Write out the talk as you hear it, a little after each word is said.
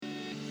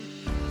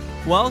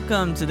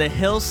Welcome to the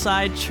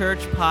Hillside Church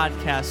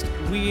Podcast.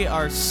 We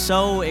are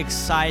so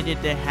excited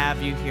to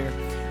have you here.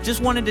 Just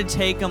wanted to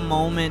take a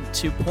moment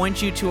to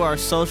point you to our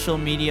social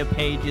media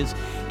pages.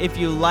 If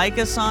you like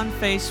us on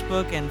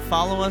Facebook and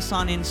follow us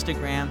on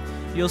Instagram,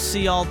 you'll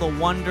see all the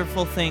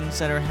wonderful things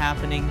that are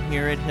happening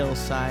here at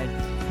Hillside.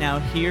 Now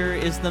here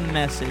is the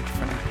message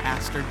from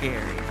Pastor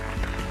Gary.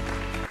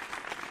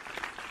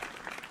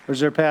 As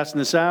they're passing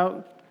this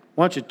out,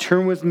 why don't you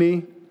turn with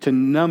me to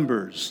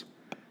Numbers.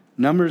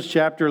 Numbers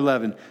chapter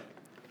 11.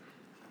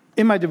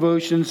 In my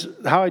devotions,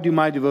 how I do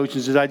my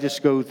devotions is I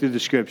just go through the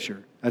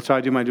scripture. That's how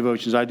I do my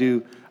devotions. I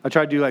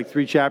try to do like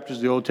 3 chapters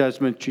of the Old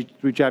Testament,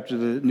 3 chapters of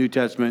the New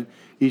Testament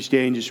each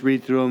day and just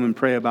read through them and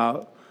pray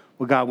about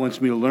what God wants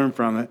me to learn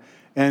from it.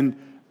 And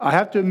I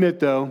have to admit,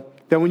 though,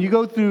 that when you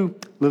go through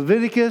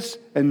Leviticus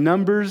and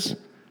Numbers,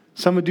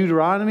 some of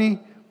Deuteronomy,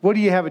 what do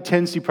you have a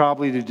tendency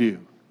probably to do?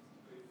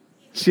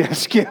 Yeah,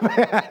 skip.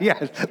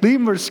 Yes, leave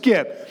them or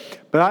skip.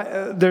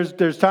 But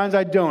there's times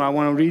I don't. I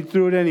want to read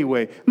through it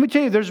anyway. Let me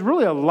tell you, there's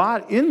really a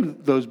lot in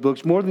those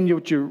books, more than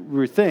what you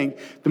would think.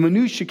 The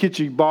minutiae gets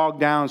you bogged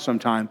down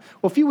sometime.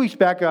 Well, a few weeks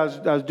back, I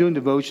was doing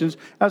devotions.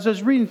 As I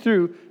was reading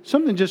through,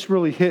 something just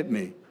really hit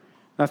me. And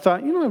I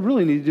thought, I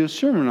really need to do a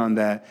sermon on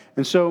that.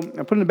 And so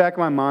I put it in the back of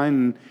my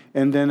mind,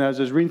 and then as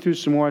I was reading through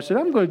some more, I said,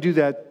 I'm going to do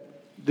that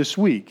this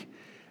week.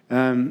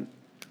 And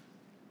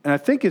I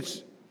think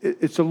it's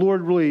the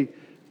Lord really...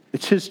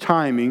 It's His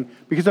timing,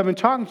 because I've been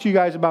talking to you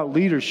guys about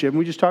leadership, and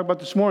we just talked about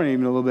this morning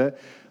even a little bit,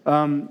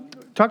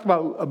 talked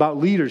about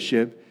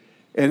leadership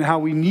and how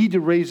we need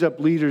to raise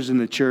up leaders in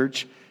the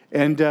church.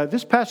 And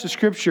this passage of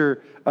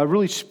Scripture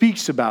really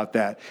speaks about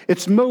that.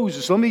 It's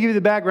Moses. Let me give you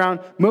the background.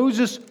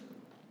 Moses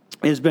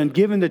has been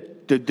given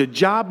the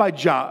job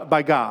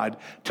by God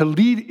to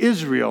lead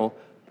Israel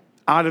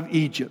out of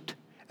Egypt.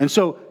 And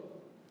so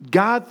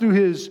God, through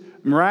His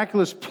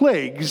miraculous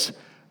plagues,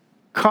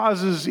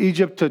 causes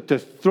Egypt to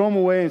throw them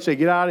away and say,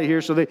 get out of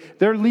here. So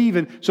they're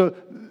leaving. So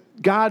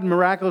God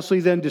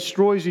miraculously then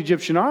destroys the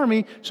Egyptian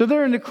army. So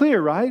they're in the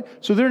clear, right?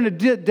 So they're in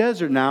the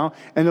desert now.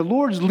 And the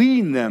Lord's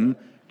leading them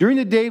during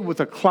the day with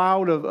a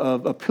cloud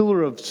of a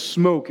pillar of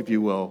smoke, if you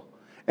will.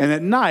 And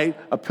at night,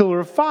 a pillar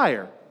of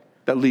fire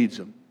that leads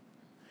them.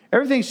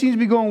 Everything seems to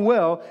be going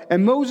well.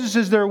 And Moses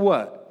is their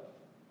what?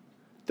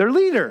 Their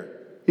leader.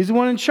 He's the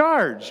one in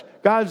charge.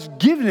 God's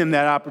given him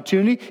that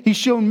opportunity. He's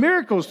shown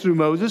miracles through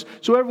Moses,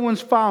 so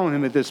everyone's following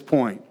him at this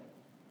point.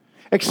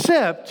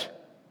 Except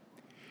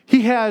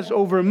he has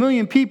over 1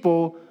 million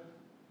people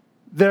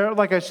that,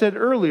 like I said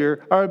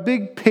earlier, are a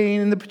big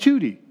pain in the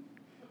patootie.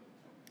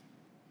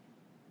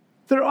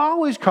 They're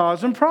always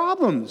causing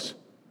problems.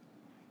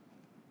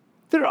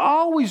 They're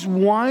always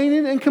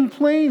whining and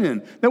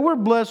complaining. Now, we're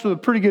blessed with a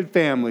pretty good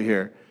family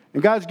here.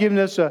 And God's given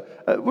us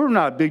we're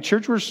not a big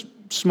church. We're a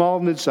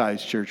small,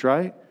 mid-sized church,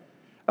 right?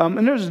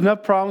 And there's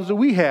enough problems that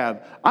we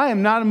have. I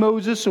am not a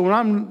Moses, so when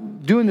I'm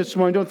doing this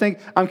morning, don't think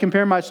I'm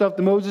comparing myself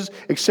to Moses,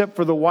 except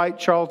for the white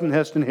Charlton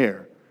Heston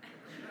hair.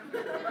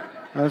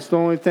 That's the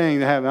only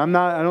thing that happens.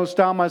 I don't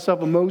style myself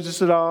a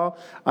Moses at all.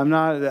 I'm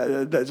not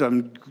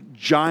a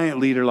giant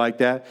leader like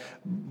that.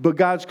 But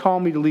God's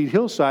called me to lead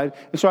Hillside.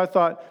 And so I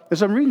thought,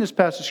 as I'm reading this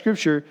passage of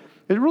Scripture,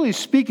 it really is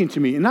speaking to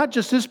me. And not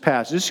just this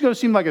passage. This is going to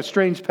seem like a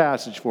strange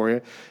passage for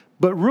you.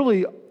 But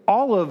really,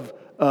 all of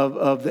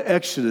the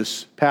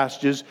Exodus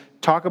passages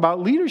talk about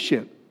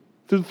leadership.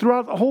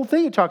 Throughout the whole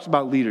thing, it talks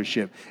about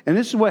leadership. And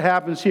this is what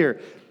happens here.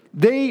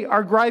 They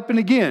are griping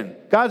again.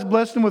 God's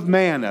blessed them with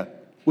manna,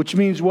 which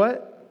means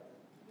what?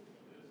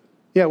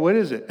 Yeah, what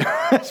is it?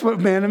 That's what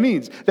manna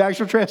means. The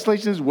actual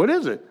translation is, what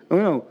is it? We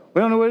don't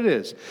know what it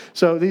is.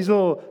 So these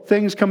little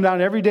things come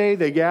down every day.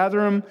 They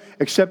gather them,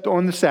 except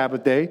on the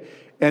Sabbath day.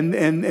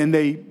 And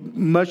they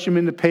mush them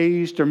into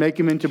paste or make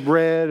them into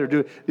bread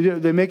or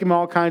they make them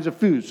all kinds of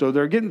food. So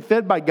they're getting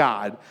fed by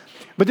God.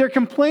 But they're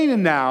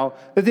complaining now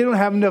that they don't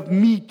have enough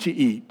meat to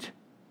eat.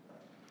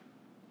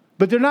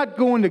 But they're not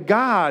going to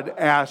God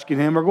asking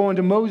him or going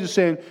to Moses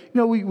saying,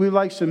 we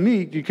like some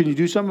meat. Can you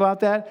do something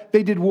about that?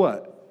 They did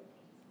what?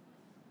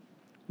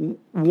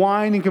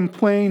 Whine and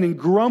complain and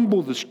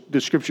grumble,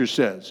 the Scripture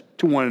says,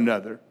 to one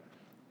another.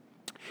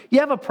 You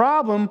have a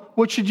problem,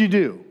 what should you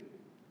do?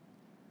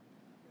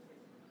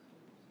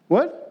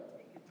 What?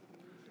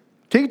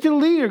 Take it to the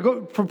leader.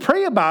 Go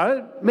pray about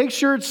it. Make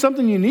sure it's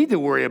something you need to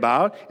worry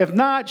about. If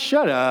not,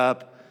 shut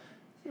up.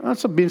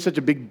 That's being such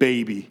a big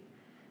baby.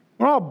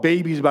 We're all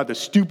babies about the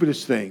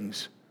stupidest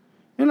things.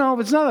 If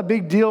it's not a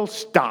big deal,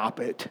 stop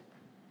it.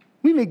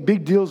 We make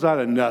big deals out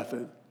of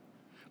nothing.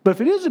 But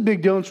if it is a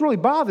big deal and it's really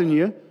bothering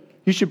you,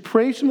 you should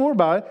pray some more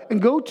about it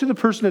and go to the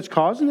person that's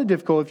causing the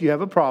difficulty if you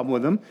have a problem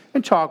with them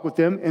and talk with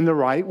them in the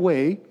right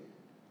way.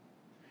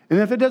 And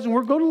if it doesn't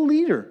work, go to the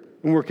leader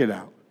and work it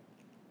out.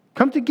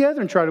 Come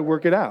together and try to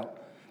work it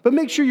out. But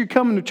make sure you're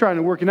coming to trying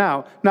to work it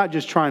out, not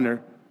just trying to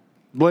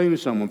blame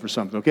someone for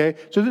something, okay?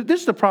 So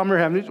this is the problem we're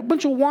having. There's a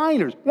bunch of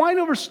whiners, whine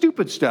over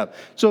stupid stuff.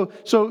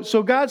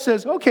 So God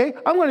says, okay,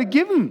 I'm going to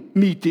give them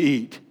meat to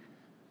eat.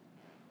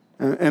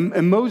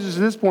 And Moses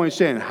at this point is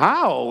saying,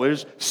 how?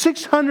 There's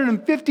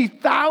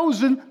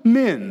 650,000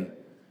 men.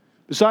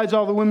 besides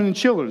all the women and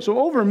children. So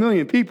over 1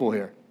 million people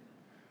here.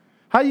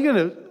 How are you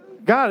going to,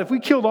 God, if we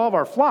killed all of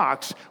our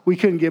flocks, we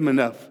couldn't give them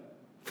enough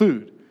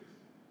food.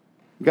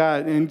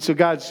 God, and so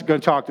God's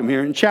going to talk to them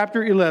here. In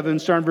chapter 11,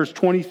 starting verse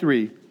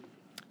 23,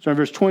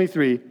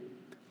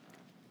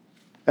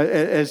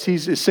 as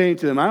he's saying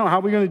to them, I don't know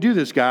how we're going to do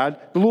this, God.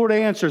 The Lord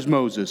answers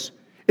Moses,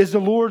 is the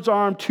Lord's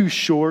arm too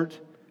short?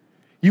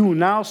 You will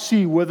now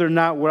see whether or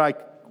not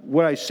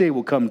what I say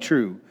will come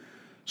true.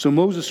 So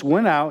Moses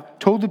went out,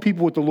 told the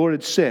people what the Lord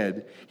had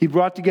said. He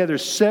brought together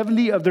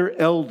 70 of their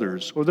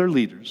elders, or their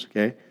leaders,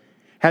 okay,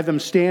 had them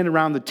stand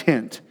around the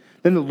tent.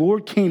 Then the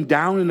Lord came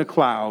down in a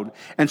cloud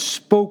and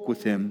spoke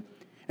with him.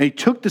 And he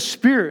took the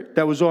spirit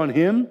that was on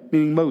him,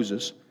 meaning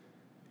Moses,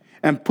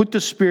 and put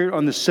the spirit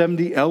on the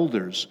 70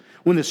 elders.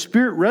 When the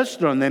spirit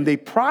rested on them, they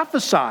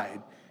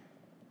prophesied,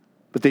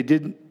 but they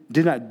did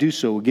not do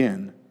so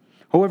again.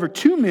 However,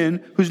 2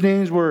 men whose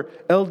names were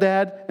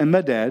Eldad and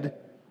Medad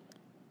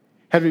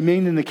had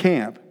remained in the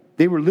camp.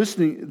 They were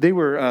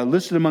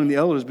listed among the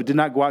elders, but did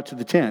not go out to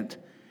the tent.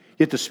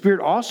 Yet the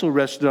Spirit also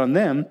rested on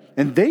them,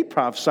 and they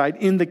prophesied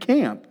in the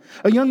camp.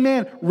 A young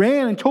man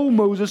ran and told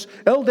Moses,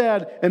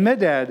 Eldad and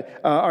Medad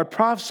are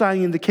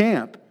prophesying in the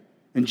camp.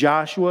 And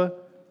Joshua,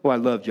 I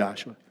love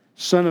Joshua,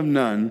 son of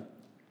Nun,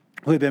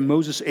 who had been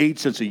Moses' aide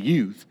since a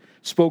youth,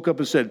 spoke up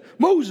and said,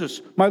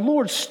 Moses, my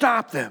Lord,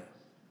 stop them.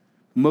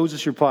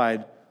 Moses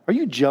replied, are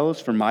you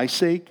jealous for my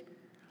sake?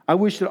 I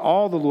wish that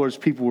all the Lord's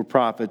people were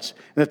prophets,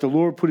 and that the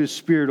Lord put his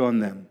Spirit on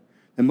them.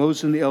 And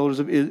Moses and the elders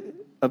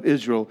of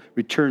Israel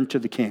returned to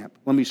the camp.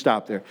 Let me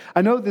stop there.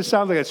 I know this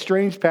sounds like a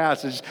strange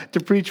passage to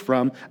preach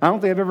from. I don't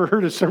think I've ever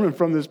heard a sermon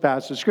from this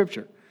passage of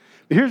Scripture.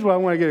 But here's what I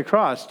want to get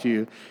across to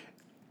you.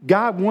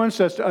 God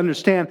wants us to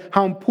understand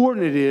how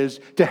important it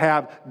is to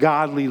have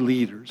godly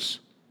leaders.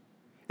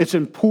 It's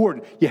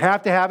important. You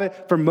have to have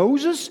it for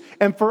Moses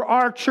and for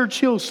our church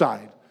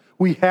Hillside.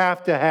 We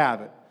have to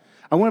have it.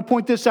 I want to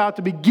point this out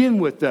to begin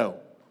with, though.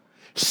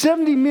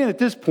 70 men at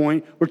this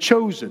point were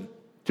chosen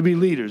to be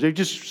leaders. They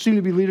just seemed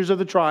to be leaders of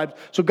the tribes.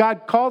 So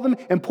God called them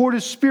and poured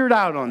his Spirit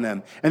out on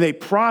them, and they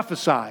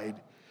prophesied.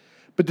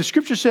 But the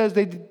Scripture says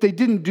they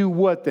didn't do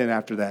what then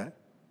after that?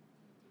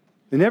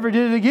 They never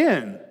did it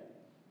again.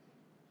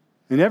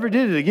 They never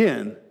did it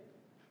again.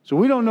 So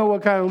we don't know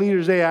what kind of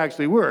leaders they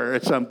actually were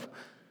at some point.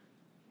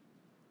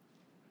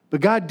 But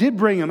God did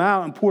bring them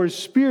out and pour his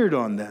Spirit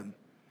on them.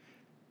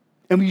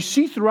 And we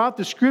see throughout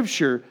the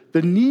Scripture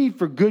the need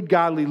for good,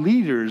 godly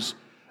leaders,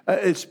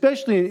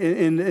 especially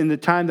in the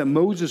time that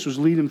Moses was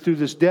leading them through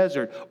this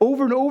desert.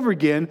 Over and over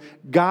again,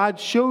 God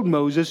showed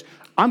Moses,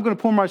 I'm going to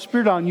pour my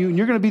Spirit on you, and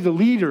you're going to be the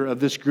leader of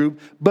this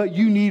group, but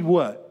you need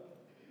what?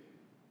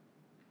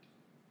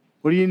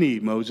 What do you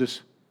need,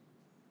 Moses?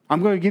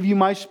 I'm going to give you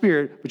my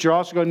Spirit, but you're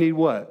also going to need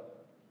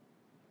what?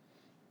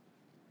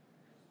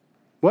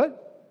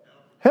 What?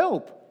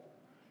 Help.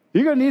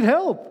 You're going to need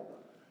help.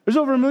 There's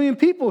over 1 million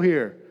people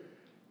here.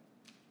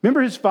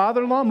 Remember his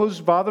father-in-law? Moses'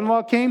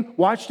 father-in-law came,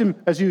 watched him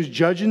as he was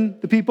judging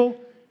the people.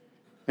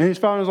 And his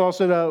father-in-law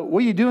said,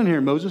 what are you doing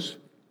here, Moses?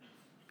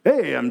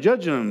 Hey, I'm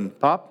judging them,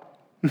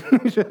 Pop.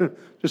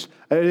 Just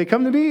they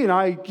come to me and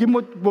I give them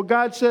what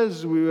God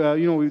says,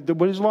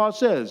 what his law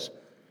says.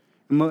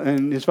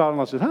 And his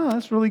father-in-law said,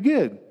 that's really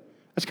good.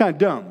 That's kind of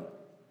dumb.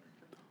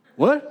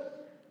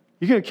 What?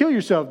 You're going to kill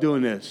yourself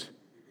doing this.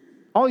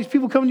 All these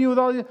people coming to you with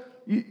all...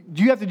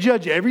 Do you have to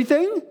judge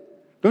everything?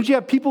 Don't you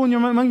have people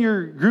among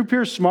your group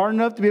here smart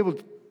enough to be able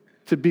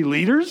to be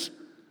leaders?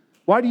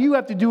 Why do you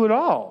have to do it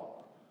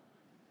all?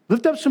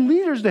 Lift up some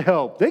leaders to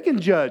help. They can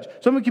judge.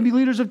 Someone can be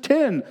leaders of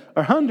 10,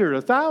 100,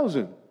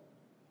 1,000.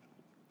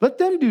 Let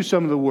them do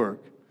some of the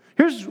work.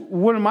 Here's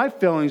one of my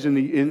failings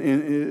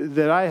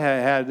that I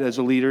had as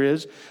a leader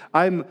is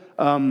I'm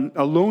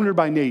a loner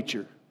by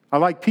nature. I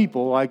like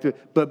people,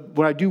 but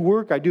when I do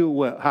work, I do it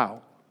well.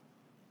 How?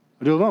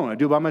 I do it alone. I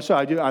do it by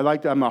myself.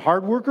 I'm a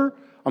hard worker.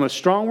 I'm a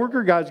strong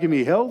worker. God's given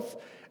me health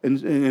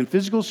and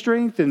physical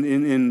strength,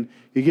 and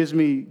he gives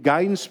me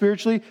guidance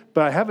spiritually,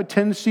 but I have a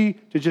tendency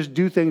to just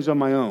do things on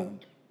my own.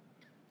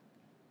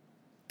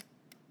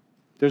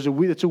 It's a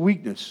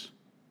weakness.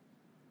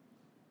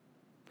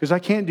 Because I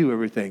can't do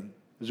everything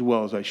as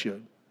well as I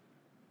should.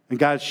 And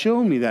God's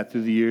shown me that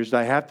through the years, that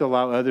I have to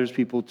allow others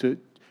people to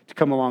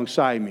come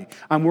alongside me.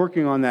 I'm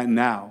working on that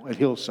now at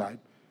Hillside.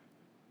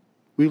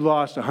 We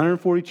lost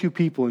 142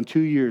 people in 2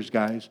 years,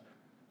 guys.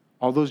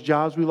 All those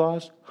jobs we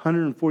lost,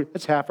 140,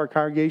 that's half our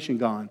congregation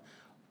gone.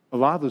 A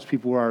lot of those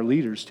people were our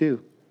leaders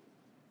too.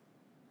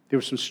 There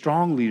were some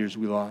strong leaders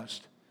we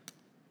lost.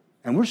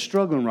 And we're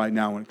struggling right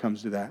now when it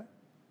comes to that.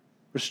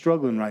 We're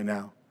struggling right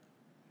now.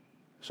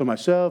 So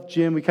myself,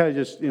 Jim, we kind of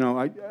just,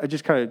 I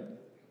just kind of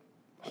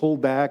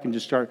hold back and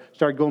just start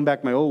going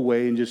back my old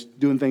way and just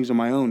doing things on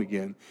my own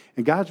again.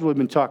 And God's really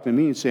been talking to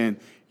me and saying,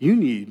 you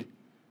need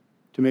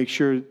to make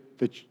sure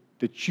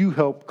that you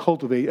help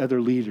cultivate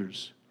other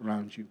leaders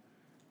around you.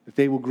 That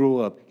they will grow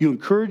up. You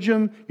encourage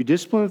them, you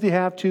discipline if they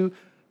have to,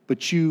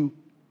 but you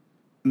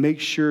make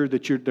sure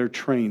that they're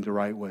trained the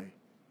right way.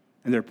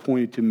 And they're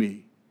pointed to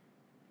me.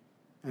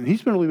 And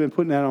he's really been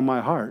putting that on my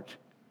heart.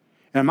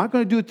 And I'm not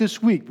going to do it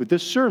this week, but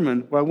this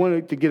sermon, what I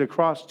wanted to get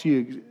across to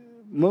you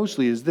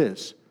mostly is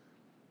this.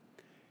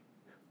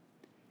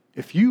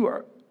 I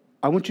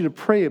want you to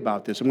pray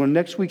about this. I'm going to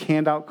next week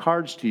hand out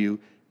cards to you,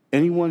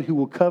 anyone who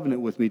will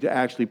covenant with me to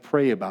actually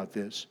pray about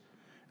this.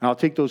 And I'll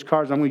take those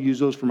cards, I'm going to use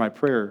those for my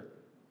prayer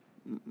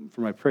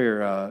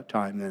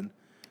time then.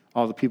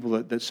 All the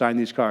people that sign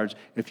these cards.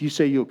 If you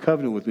say you'll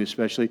covenant with me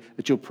especially,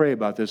 that you'll pray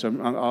about this,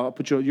 I'll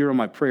put you're on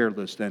my prayer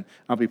list then.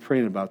 I'll be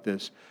praying about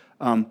this.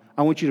 I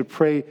want you to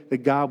pray that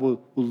God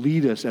will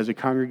lead us as a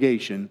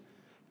congregation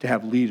to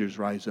have leaders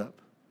rise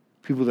up.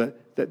 People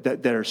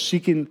that are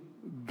seeking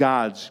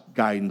God's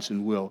guidance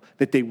and will.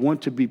 That they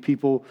want to be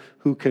people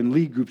who can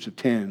lead groups of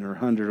 10 or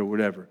 100 or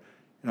whatever.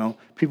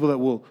 People that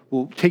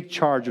will take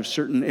charge of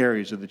certain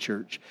areas of the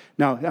church.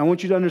 Now, I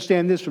want you to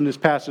understand this from this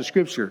passage of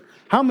Scripture.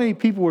 How many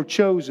people were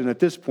chosen at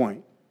this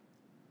point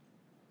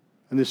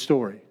in this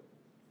story?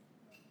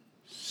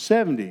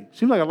 70.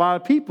 Seems like a lot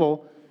of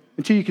people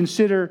until you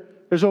consider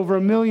there's over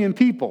 1 million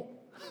people.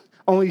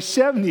 Only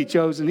 70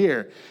 chosen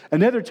here.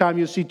 Another time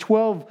you'll see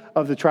 12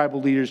 of the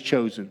tribal leaders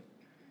chosen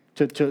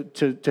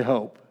to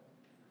help.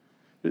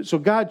 So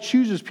God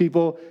chooses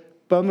people,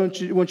 but I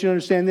want you to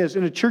understand this.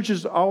 In the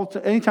churches,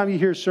 anytime you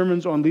hear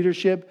sermons on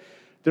leadership,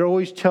 they're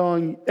always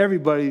telling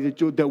everybody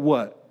that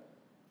what?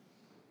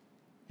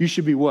 You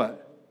should be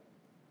what?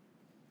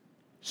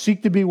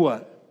 Seek to be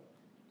what?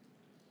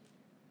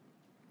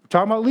 We're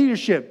talking about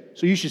leadership,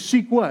 so you should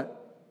seek what?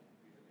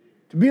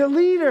 To be a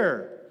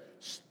leader.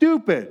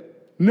 Stupid.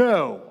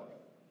 No.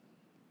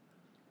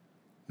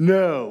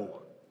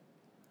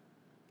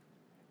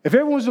 If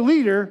everyone was a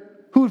leader,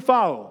 who would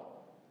follow?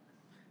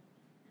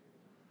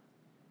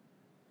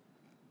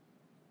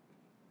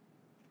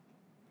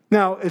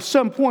 Now, at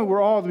some point,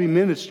 we're all to be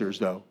ministers,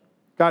 though.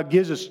 God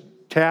gives us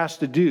tasks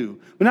to do.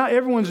 But not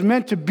everyone's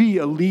meant to be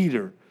a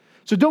leader.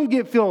 So don't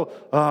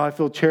I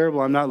feel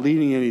terrible, I'm not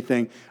leading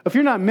anything. If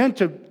you're not meant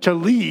to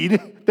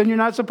lead, then you're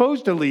not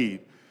supposed to lead.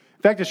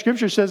 In fact, the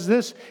Scripture says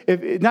this,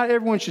 not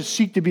everyone should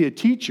seek to be a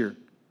teacher.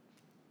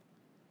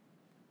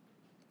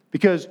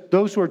 Because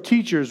those who are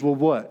teachers will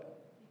what?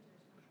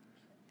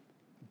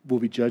 Will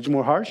be judged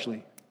more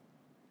harshly.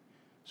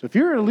 So if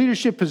you're in a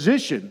leadership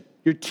position,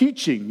 you're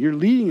teaching, you're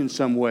leading in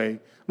some way,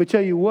 let me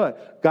tell you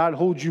what, God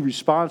holds you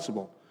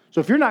responsible.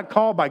 So if you're not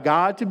called by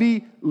God to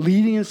be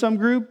leading in some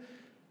group,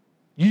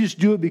 you just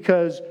do it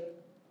because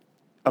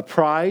of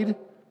pride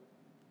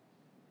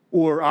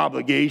or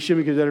obligation,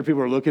 because other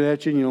people are looking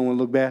at you and you don't want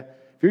to look bad.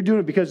 If you're doing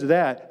it because of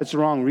that, that's the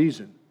wrong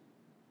reason.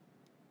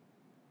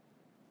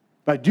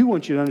 But I do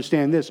want you to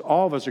understand this.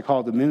 All of us are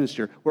called to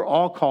minister. We're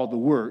all called to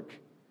work.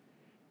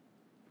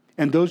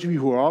 And those of you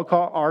who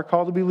are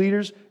called to be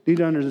leaders need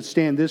to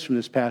understand this from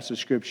this passage of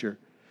Scripture.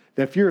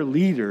 That if you're a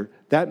leader,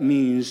 that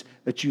means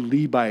that you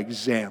lead by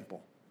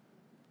example.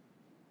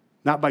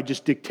 Not by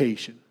just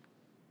dictation.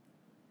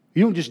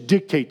 You don't just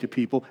dictate to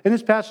people. In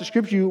this passage of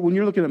Scripture, when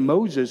you're looking at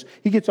Moses,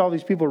 he gets all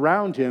these people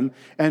around him,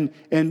 and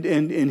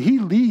he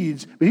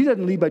leads, but he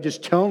doesn't lead by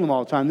just telling them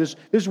all the time, this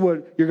is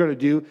what you're going to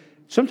do.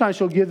 Sometimes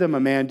he'll give them a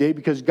mandate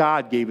because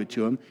God gave it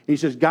to him. And he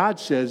says, God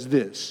says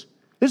this.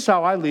 This is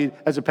how I lead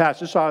as a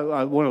pastor. This is how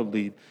I want to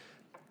lead.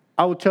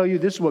 I will tell you,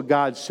 this is what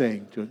God's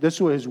saying to it. This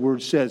is what his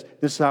word says.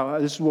 This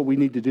is what we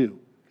need to do,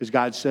 because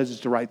God says it's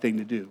the right thing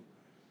to do.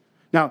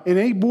 Now, in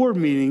a board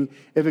meeting,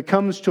 if it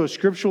comes to a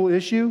scriptural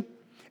issue,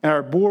 and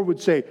our board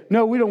would say,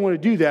 no, we don't want to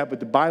do that, but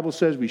the Bible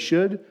says we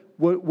should,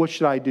 what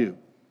should I do?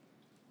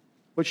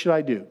 What should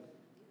I do?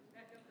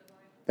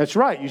 That's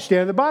right, you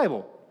stand in the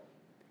Bible.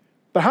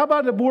 But how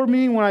about the board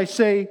meeting when I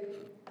say,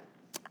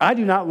 I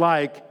do not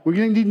like, we're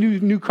going to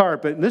need new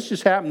carpet, and this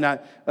just happened, I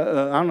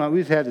don't know,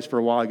 we've had this for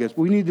a while, I guess,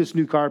 but we need this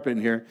new carpet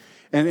in here.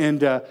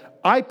 And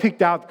I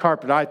picked out the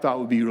carpet I thought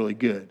would be really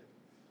good.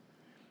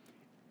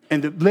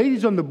 And the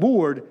ladies on the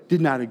board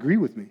did not agree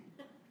with me.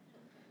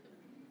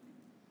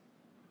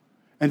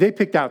 And they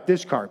picked out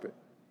this carpet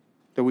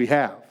that we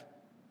have.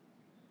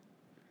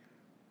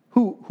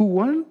 Who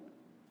won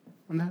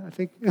on that, I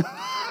think?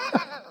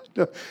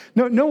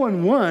 No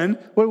one won.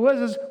 What it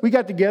was is we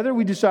got together,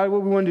 we decided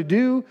what we wanted to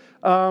do,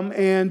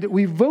 and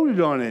we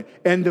voted on it.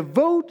 And the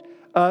vote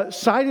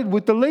sided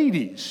with the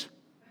ladies.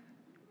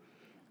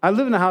 I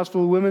live in a house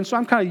full of women, so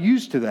I'm kind of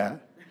used to that.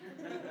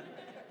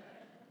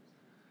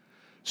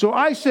 So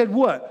I said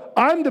what?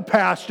 I'm the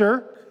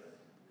pastor,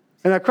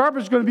 and that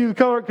carpet's going to be the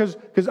color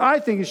because I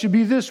think it should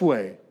be this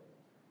way.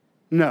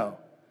 No.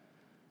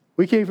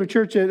 We came from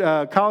church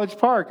at College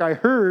Park. I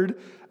heard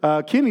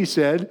Kimmy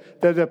said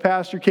that the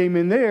pastor came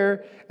in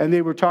there and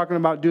they were talking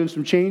about doing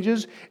some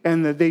changes,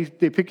 and that they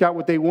picked out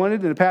what they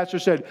wanted, and the pastor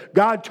said,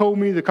 God told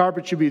me the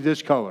carpet should be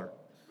this color.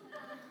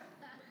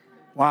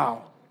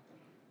 Wow.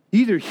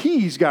 Either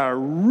he's got a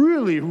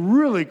really,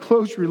 really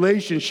close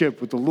relationship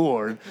with the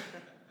Lord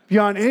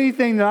beyond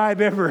anything that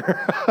I've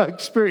ever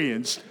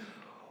experienced,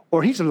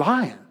 or he's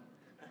lying.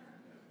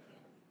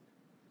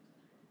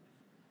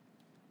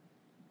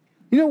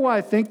 You know why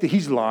I think that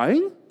he's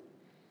lying?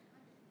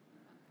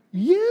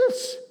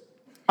 Yes.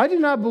 I do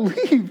not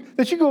believe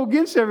that you go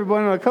against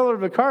everyone on the color of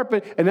the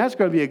carpet, and that's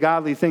going to be a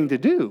godly thing to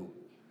do.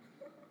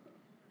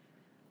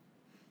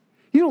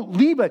 You don't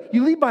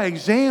you lead by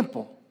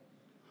example.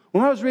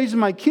 When I was raising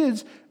my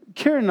kids,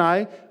 Karen and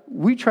I,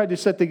 we tried to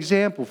set the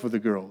example for the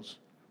girls.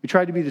 We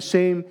tried to be the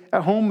same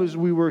at home as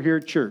we were here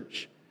at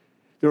church.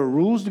 There were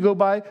rules to go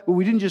by, but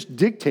we didn't just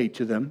dictate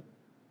to them.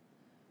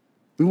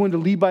 We wanted to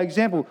lead by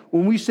example.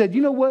 When we said,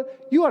 you know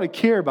what, you ought to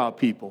care about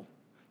people.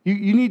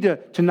 You need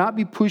to not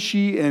be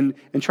pushy and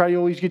try to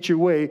always get your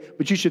way,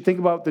 but you should think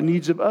about the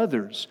needs of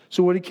others.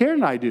 So what did Karen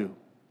and I do?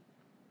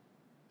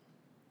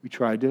 We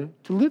tried to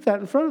live that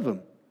in front of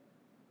them.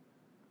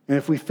 And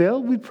if we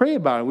failed, we'd pray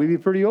about it. We'd be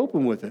pretty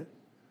open with it.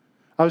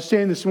 I was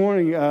saying this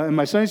morning in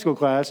my Sunday school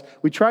class,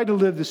 we tried to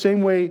live the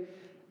same way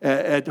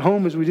at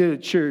home as we did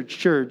at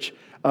church.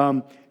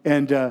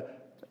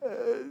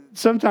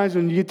 Sometimes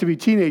when you get to be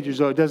teenagers,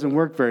 though, it doesn't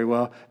work very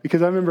well.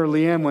 Because I remember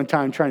Leanne one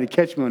time trying to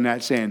catch me on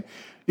that, saying,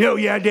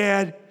 yeah,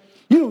 Dad,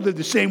 you don't live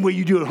the same way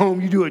you do at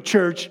home, you do at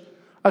church.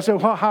 I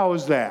said, well, how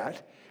is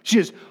that? She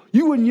says,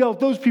 you wouldn't yell at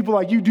those people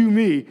like you do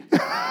me.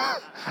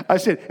 I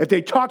said, if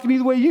they talk to me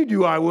the way you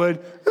do, I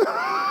would.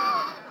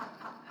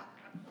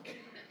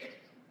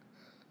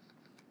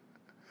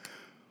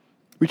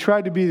 We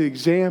tried to be the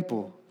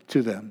example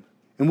to them.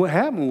 And what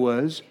happened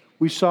was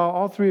we saw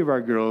all three of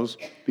our girls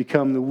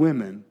become the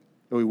women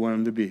that we wanted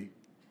them to be.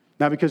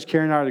 Not because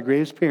Karen and I are the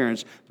greatest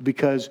parents, but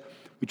because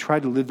we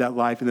tried to live that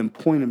life and then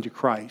point them to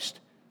Christ.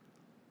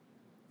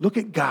 Look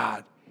at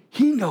God.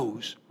 He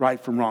knows right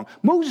from wrong.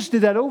 Moses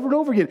did that over and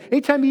over again.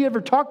 Anytime he ever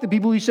talked to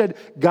people, he said,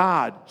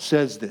 God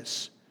says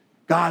this.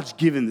 God's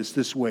given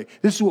this way.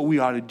 This is what we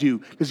ought to do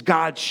because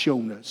God's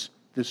shown us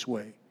this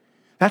way.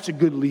 That's a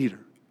good leader.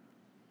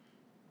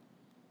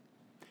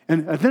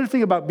 And another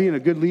thing about being a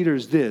good leader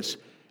is this.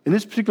 In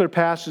this particular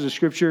passage of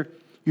Scripture,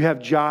 you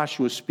have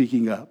Joshua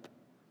speaking up.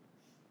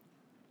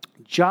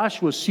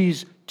 Joshua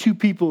sees two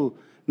people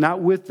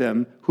not with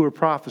them who are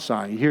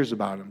prophesying. He hears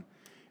about them.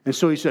 And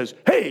so he says,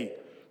 hey,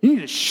 you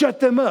need to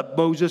shut them up,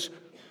 Moses.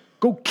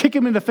 Go kick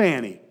him in the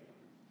fanny.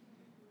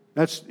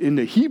 That's in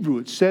the Hebrew,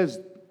 it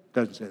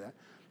doesn't say that.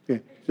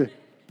 Okay.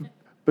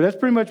 But that's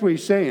pretty much what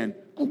he's saying.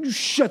 Go just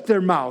shut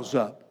their mouths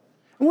up.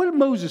 And what did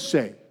Moses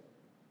say?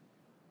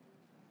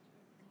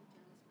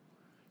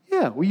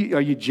 Yeah, well,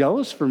 are you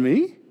jealous for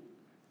me?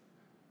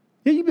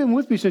 Yeah, you've been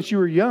with me since you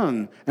were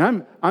young,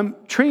 and I'm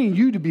training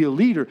you to be a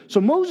leader.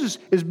 So Moses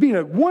is being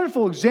a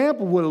wonderful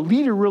example of what a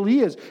leader really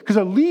is, because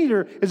a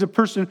leader is a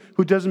person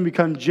who doesn't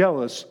become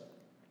jealous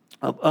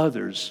of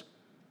others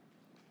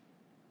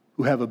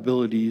who have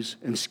abilities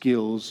and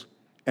skills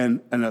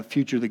and a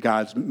future that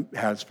God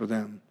has for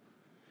them.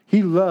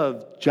 He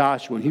loved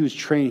Joshua, and he was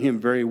training him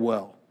very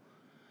well.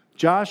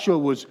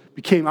 Joshua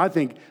became, I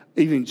think,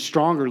 even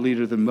stronger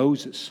leader than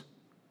Moses.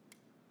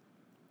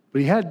 But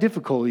he had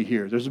difficulty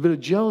here. There's a bit of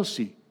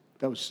jealousy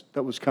that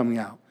was coming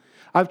out.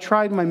 I've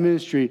tried in my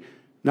ministry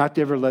not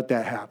to ever let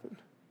that happen.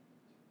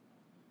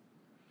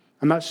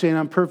 I'm not saying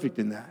I'm perfect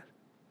in that.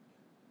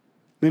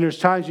 I mean, there's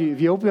times if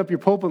you open up your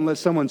pulpit and let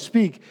someone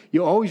speak,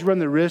 you always run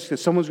the risk that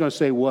someone's going to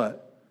say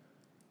what?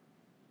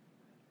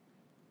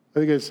 What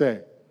are they going to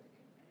say?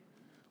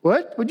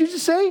 What? What'd you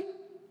just say?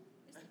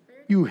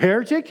 You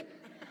heretic?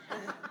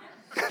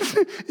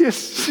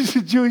 Yes,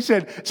 Julie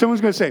said,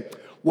 someone's going to say,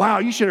 wow,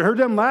 you should have heard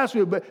them last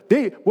week, but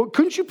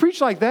couldn't you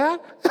preach like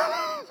that?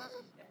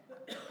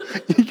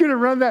 You're going to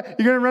run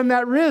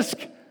that risk.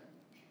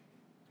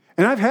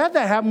 And I've had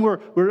that happen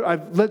where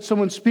I've let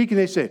someone speak and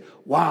they say,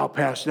 wow,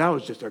 Pastor, that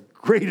was just the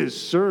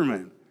greatest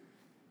sermon.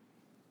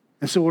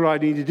 And so what do I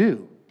need to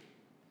do?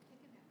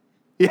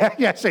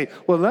 Yeah, say,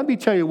 well, let me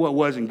tell you what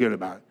wasn't good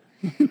about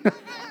it.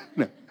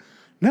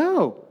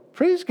 No,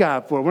 praise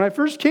God for it. When I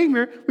first came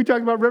here, we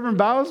talked about Reverend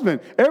Bousman.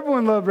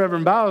 Everyone loved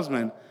Reverend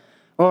Bousman.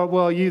 Or,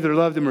 well, you either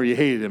loved him or you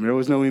hated him. There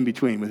was no in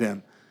between with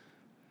him.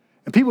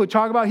 And people would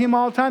talk about him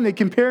all the time. They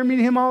compare me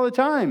to him all the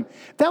time.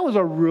 That was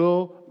a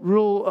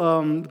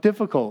real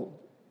difficult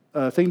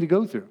thing to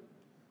go through.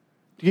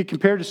 To get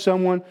compared to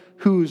someone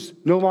who's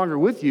no longer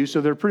with you,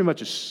 so they're pretty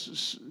much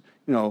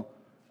in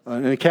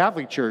a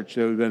Catholic church,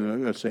 they would have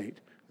been a saint.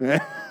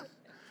 Because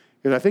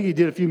I think he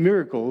did a few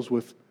miracles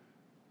with.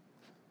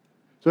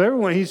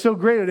 So he's so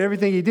great at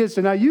everything he did.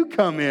 So now you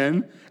come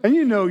in, and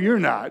you know you're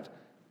not.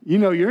 You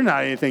know you're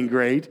not anything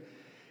great.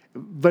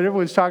 But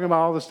everyone's talking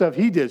about all the stuff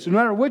he did. So no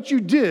matter what you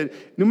did,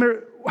 no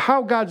matter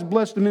how God's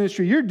blessed the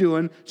ministry you're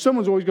doing,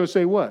 someone's always going to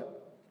say what?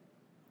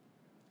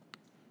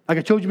 Like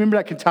I told you, remember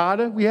that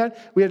cantata we had?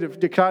 We had a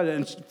cantata,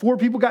 and 4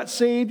 people got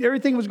saved.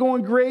 Everything was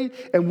going great.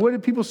 And what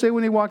did people say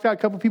when they walked out? A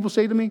couple people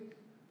say to me,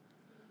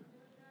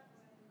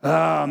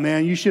 oh,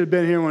 man, you should have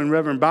been here when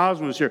Reverend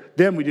Bousman was here.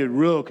 Then we did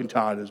real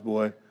cantatas,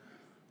 boy.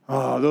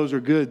 Oh, those were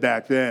good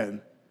back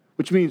then.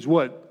 Which means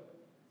what?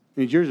 It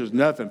means yours is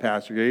nothing,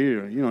 Pastor.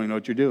 You don't even know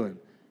what you're doing.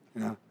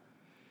 You know?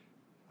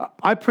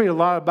 I prayed a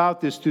lot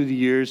about this through the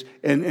years,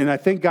 and I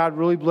think God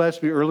really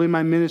blessed me early in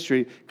my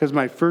ministry because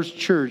my first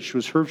church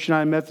was Herbst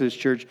United Methodist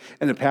Church,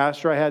 and the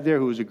pastor I had there,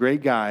 who was a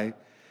great guy,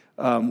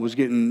 was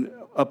getting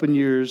up in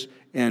years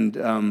and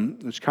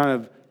was kind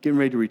of getting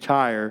ready to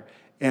retire.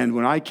 And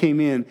when I came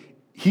in,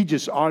 he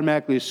just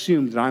automatically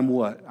assumed that I'm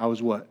what? I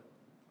was what?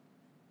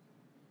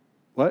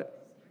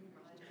 What?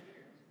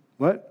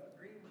 What?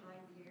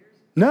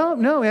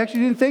 No, he actually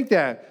didn't think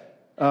that.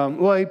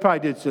 Well, he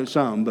probably did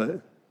some,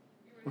 but.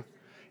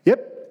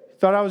 Yep,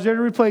 thought I was there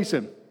to replace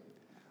him.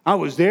 I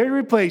was there to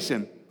replace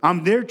him.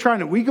 I'm there trying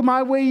to weaken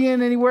my way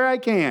in anywhere I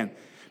can.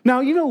 Now,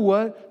 you know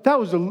what? That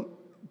was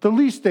the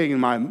least thing in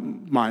my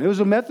mind. It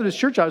was a Methodist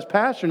church I was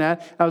pastoring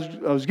at. I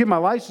was getting my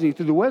licensing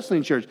through the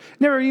Wesleyan church.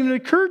 Never even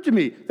occurred to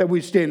me that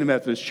we'd stay in the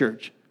Methodist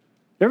church.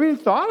 Never even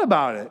thought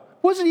about it.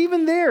 Wasn't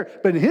even there.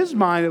 But in his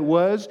mind it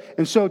was.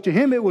 And so to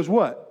him it was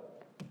what?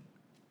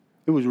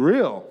 It was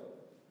real.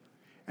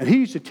 And he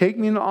used to take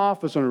me in the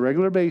office on a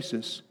regular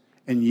basis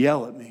and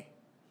yell at me.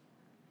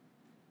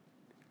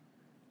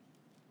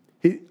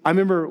 I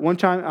remember one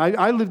time,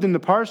 I lived in the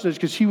parsonage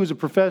because he was a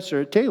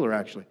professor at Taylor,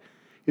 actually.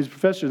 He was a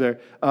professor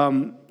there.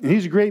 And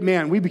he's a great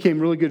man. We became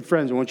really good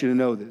friends. I want you to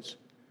know this.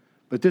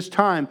 But this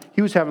time,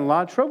 he was having a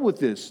lot of trouble with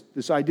this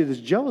idea, this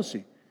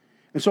jealousy.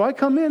 And so I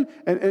come in,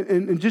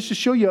 and just to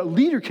show you, a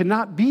leader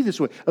cannot be this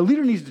way. A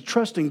leader needs to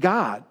trust in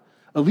God.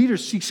 A leader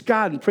seeks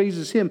God and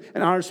praises Him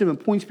and honors Him and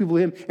points people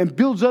to Him and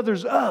builds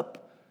others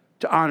up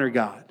to honor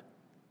God.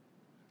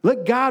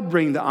 Let God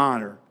bring the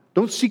honor.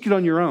 Don't seek it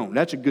on your own.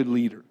 That's a good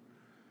leader.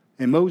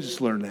 And Moses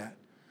learned that.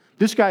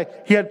 This guy,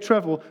 he had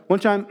trouble.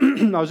 One time,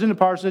 I was in the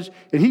parsonage,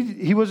 and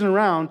he wasn't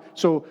around.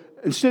 So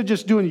instead of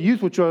just doing the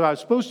youth, which was what I was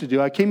supposed to do,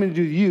 I came in to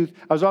do the youth.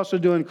 I was also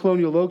doing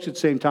Colonial Oaks at the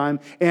same time.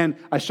 And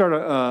I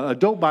started an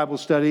adult Bible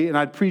study, and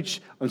I'd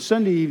preach on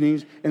Sunday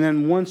evenings, and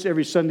then once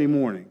every Sunday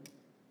morning,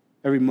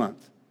 every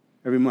month,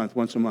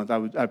 once a month,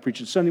 I'd preach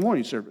a Sunday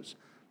morning service.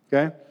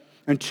 Okay?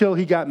 Until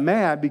he got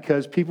mad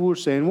because people were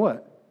saying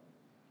what?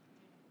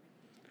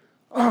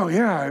 Oh,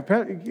 yeah,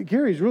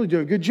 Gary's really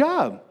doing a good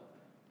job.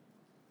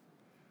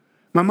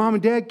 My mom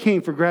and dad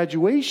came for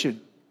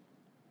graduating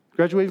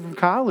from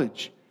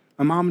college.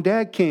 My mom and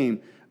dad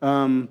came.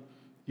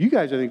 You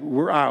guys, I think,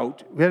 were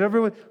out. We had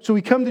everyone. So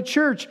we come to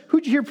church.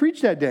 Who'd you hear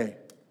preach that day?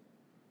 It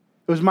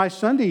was my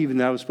Sunday even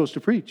that I was supposed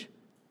to preach.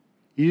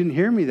 You didn't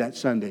hear me that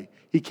Sunday.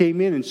 He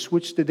came in and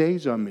switched the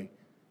days on me.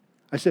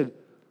 I said,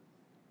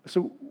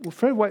 well,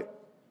 Fred, why?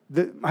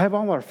 I have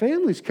all our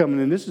families coming,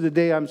 and this is the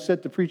day I'm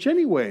set to preach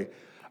anyway.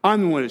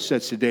 I'm the one that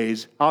sets the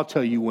days. I'll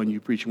tell you when you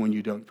preach and when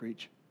you don't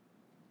preach.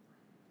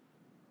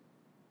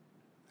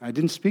 I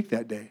didn't speak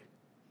that day.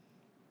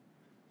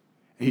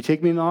 And he'd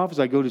take me in the office.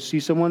 I'd go to see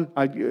someone.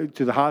 I'd go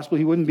to the hospital.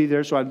 He wouldn't be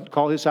there, so I'd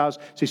call his house,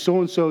 say,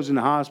 so-and-so's in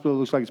the hospital. It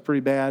looks like it's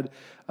pretty bad.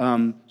 So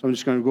I'm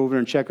just going to go over there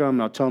and check on him,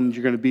 and I'll tell him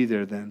you're going to be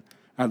there then.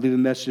 I'd leave a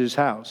message at his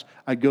house.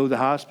 I'd go to the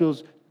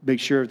hospitals, make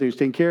sure everything was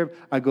taken care of.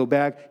 I'd go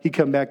back. He'd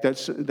come back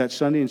that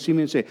Sunday and see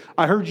me and say,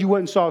 I heard you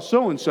went and saw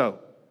so-and-so.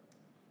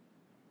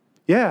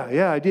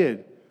 Yeah, I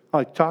did. I'd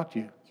like to talk to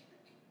you.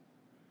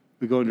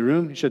 We go in the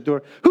room. He shut the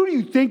door. Who do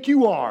you think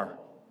you are?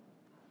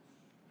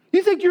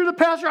 You think you're the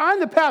pastor?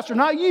 I'm the pastor,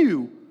 not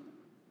you.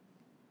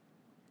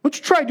 Don't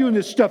you try doing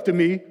this stuff to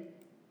me.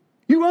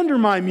 You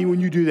undermine me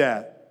when you do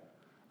that.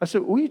 I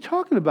said, what are you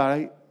talking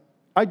about?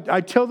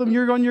 I tell them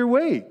you're on your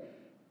way.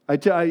 I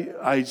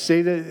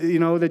say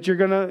that, that you're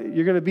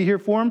gonna be here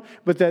for them,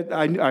 but that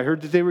I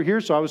heard that they were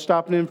here, so I was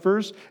stopping in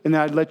first, and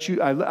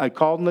I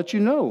called and let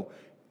you know,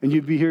 and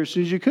you'd be here as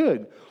soon as you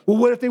could. Well,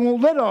 what if they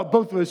won't let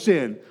both of us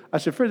in? I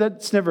said, Fred,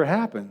 that's never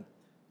happened.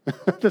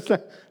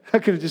 I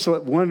could have just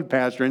let one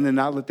pastor in and then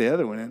not let the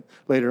other one in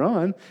later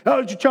on.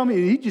 Oh, did you tell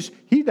me?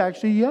 He'd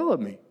actually yell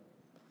at me.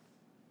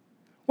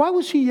 Why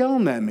was he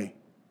yelling at me?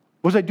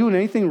 Was I doing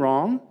anything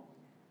wrong?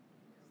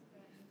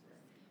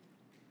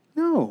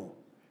 No.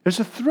 There's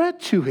a threat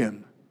to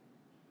him.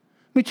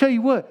 Let me tell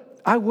you what,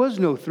 I was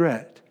no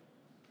threat.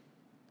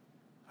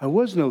 I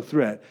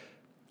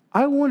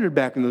wondered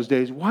back in those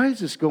days, why is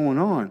this going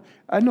on?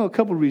 I know a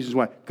couple of reasons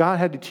why. God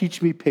had to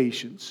teach me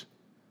patience.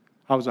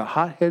 I was a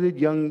hot-headed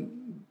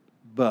young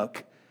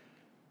buck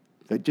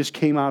that just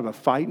came out of a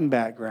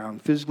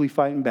physically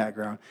fighting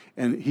background,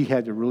 and he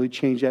had to really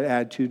change that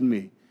attitude in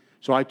me.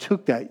 So I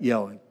took that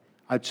yelling.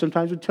 I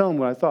sometimes would tell him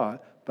what I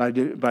thought, but I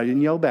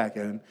didn't yell back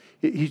at him.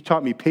 He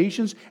taught me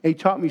patience, and he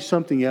taught me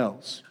something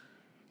else.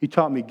 He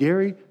taught me,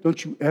 Gary,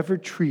 don't you ever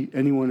treat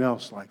anyone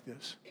else like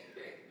this.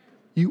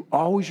 You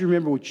always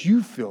remember what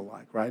you feel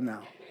like right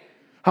now.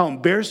 How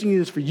embarrassing it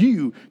is for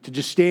you to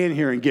just stand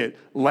here and get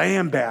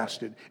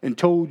lambasted and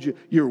told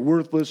you're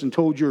worthless and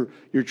told you're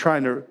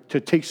trying to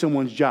take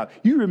someone's job.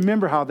 You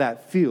remember how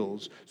that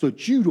feels so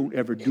that you don't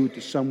ever do it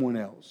to someone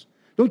else.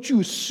 Don't you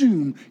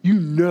assume you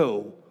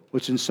know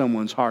what's in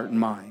someone's heart and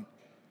mind.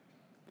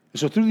 And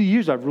so through the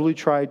years, I've really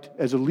tried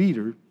as a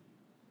leader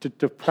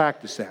to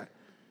practice that.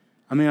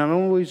 I mean, I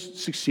don't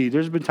always succeed.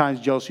 There's been times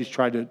jealousy's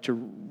tried to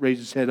raise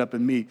its head up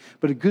in me.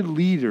 But a good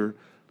leader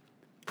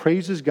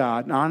praises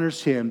God and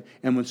honors Him.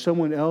 And when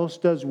someone else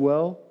does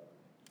well,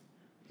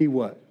 he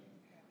what?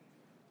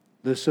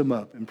 Lifts them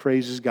up and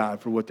praises God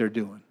for what they're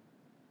doing.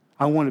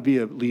 I want to be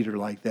a leader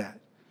like that.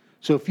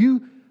 So if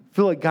you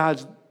feel like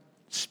God's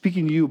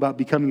speaking to you about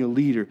becoming a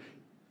leader,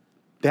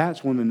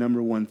 that's one of the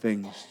number one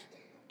things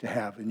to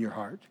have in your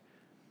heart.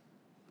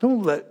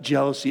 Don't let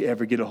jealousy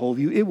ever get a hold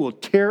of you. It will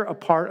tear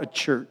apart a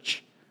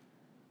church.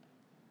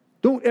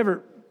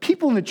 People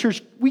people in the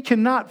church, we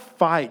cannot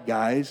fight,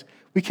 guys.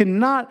 We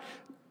cannot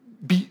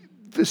be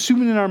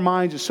assuming in our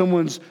minds that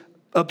someone's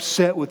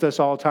upset with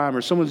us all the time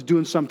or someone's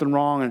doing something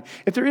wrong. And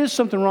if there is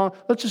something wrong,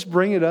 let's just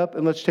bring it up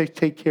and let's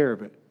take care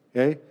of it,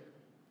 okay?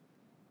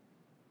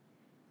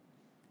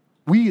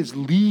 We as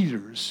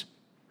leaders,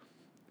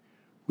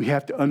 we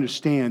have to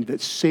understand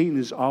that Satan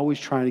is always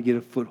trying to get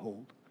a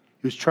foothold.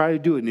 He was trying to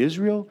do it in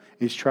Israel,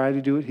 and he's trying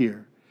to do it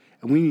here.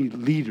 And we need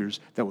leaders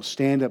that will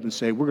stand up and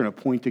say, we're going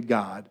to point to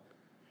God,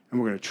 and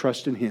we're going to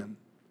trust in him.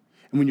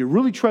 And when you're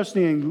really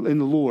trusting in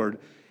the Lord,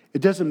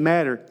 it doesn't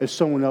matter if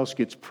someone else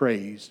gets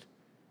praised.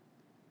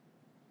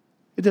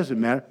 It doesn't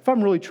matter. If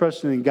I'm really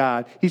trusting in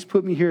God, he's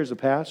put me here as a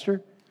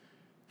pastor,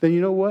 then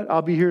you know what?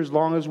 I'll be here as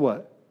long as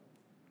what?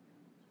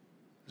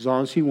 As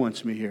long as he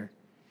wants me here.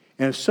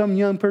 And if some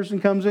young person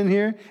comes in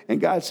here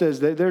and God says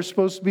that they're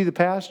supposed to be the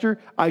pastor,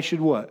 I should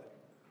what?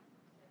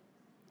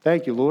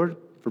 Thank you, Lord,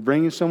 for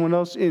bringing someone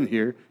else in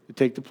here to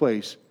take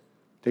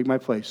my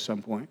place at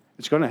some point.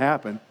 It's going to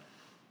happen.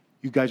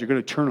 You guys are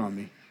going to turn on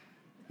me.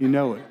 You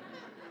know it.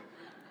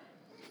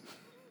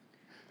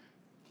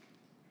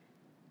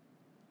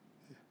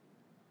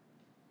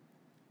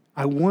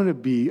 I want to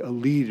be a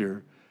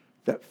leader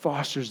that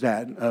fosters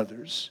that in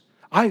others.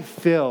 I've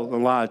failed a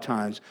lot of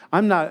times.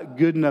 I'm not a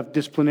good enough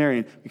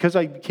disciplinarian because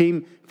I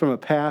came from a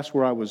past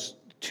where I was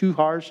too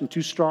harsh and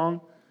too strong.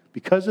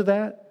 Because of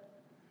that,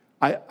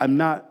 I'm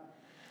not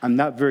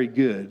very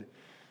good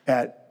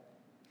at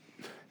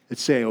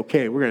saying,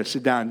 okay, we're going to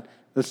sit down.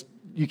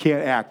 You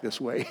can't act this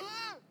way.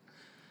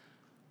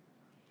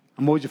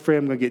 I'm always afraid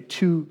I'm going to get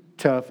too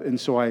tough, and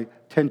so I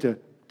tend to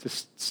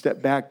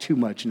step back too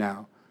much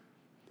now.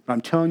 But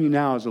I'm telling you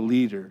now as a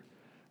leader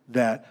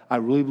that I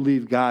really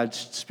believe God's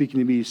speaking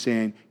to me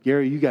saying,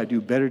 Gary, you got to do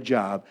a better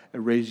job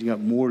at raising up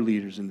more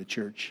leaders in the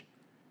church.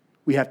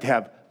 We have to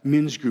have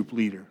men's group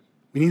leader.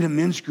 We need a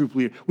men's group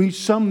leader. We need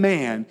some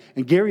man.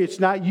 And Gary, it's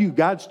not you.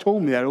 God's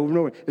told me that over and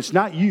over. It's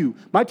not you.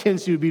 My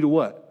tendency would be to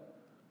what?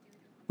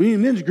 We need a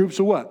men's group,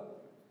 so what?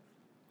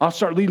 I'll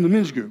start leading the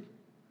men's group.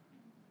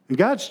 And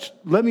God's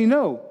let me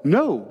know,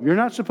 no, you're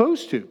not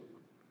supposed to.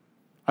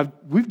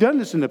 We've done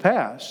this in the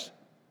past.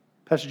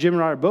 Pastor Jim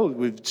and I are both.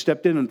 We've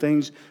stepped in on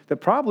things that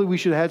probably we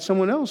should have had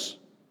someone else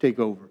take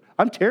over.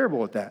 I'm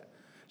terrible at that.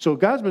 So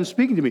God's been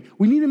speaking to me.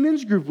 We need a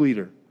men's group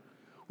leader.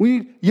 We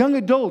need young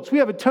adults. We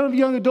have a ton of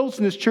young adults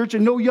in this church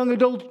and no young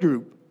adult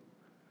group.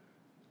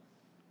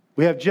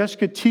 We have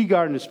Jessica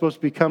Teagarden that's supposed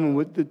to be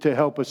coming to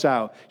help us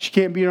out. She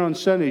can't be here on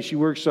Sunday. She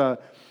works,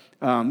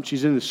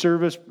 she's in the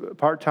service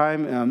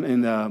part-time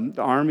in the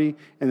Army,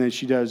 and then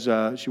she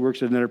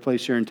works at another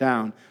place here in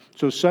town.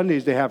 So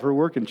Sundays they have her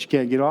working. She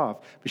can't get off.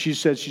 But she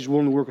said she's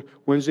willing to work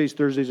Wednesdays,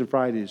 Thursdays, and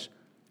Fridays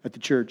at the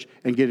church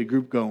and get a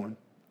group going.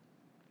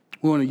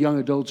 We want a young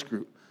adults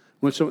group.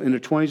 We want some in their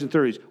 20s and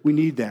 30s. We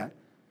need that.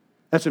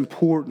 That's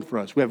important for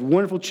us. We have a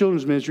wonderful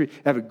children's ministry.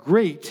 We have a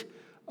great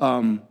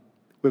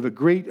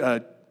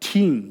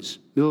teens,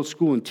 middle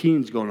school and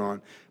teens going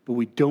on, but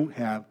we don't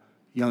have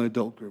a young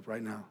adult group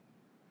right now.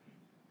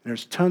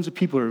 There's tons of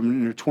people who are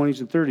in their 20s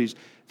and 30s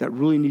that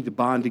really need to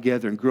bond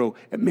together and grow.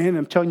 And man,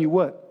 I'm telling you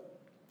what,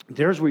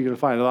 there's where you're going to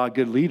find a lot of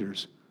good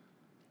leaders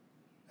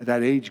at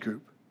that age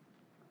group.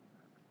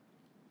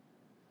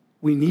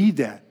 We need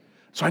that.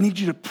 So I need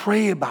you to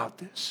pray about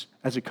this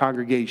as a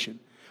congregation.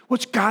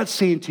 What's God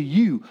saying to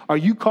you? Are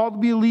you called to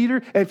be a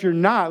leader? And if you're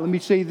not, let me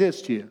say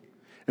this to you.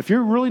 If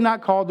you're really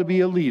not called to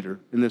be a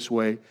leader in this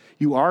way,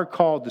 you are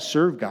called to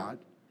serve God.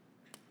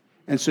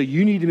 And so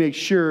you need to make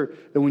sure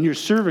that when you're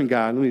serving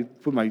God, let me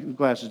put my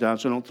glasses down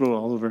so I don't throw it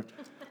all over.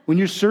 When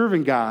you're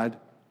serving God,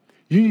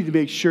 you need to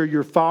make sure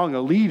you're following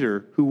a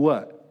leader who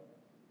what?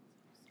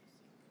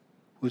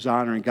 Who's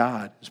honoring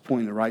God, is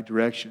pointing in the right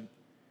direction.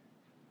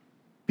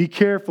 Be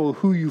careful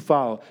who you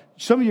follow.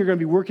 Some of you are going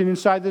to be working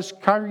inside this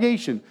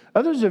congregation.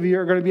 Others of you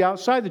are going to be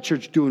outside the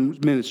church doing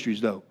ministries,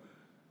 though.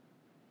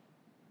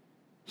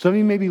 Some of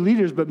you may be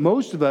leaders, but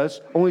most of us,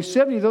 only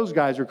 70 of those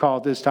guys are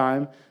called at this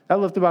time. That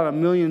left about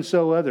 1 million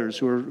so others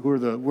who are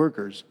the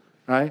workers,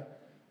 right?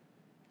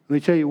 Let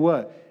me tell you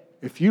what.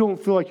 If you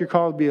don't feel like you're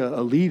called to be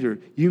a leader,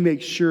 you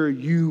make sure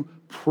you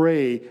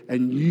pray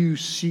and you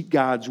seek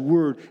God's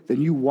word.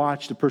 Then you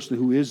watch the person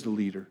who is the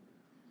leader.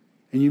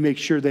 And you make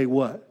sure they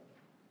what?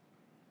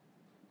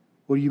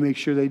 What do you make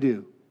sure they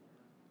do?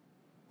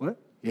 What?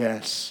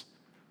 Yes.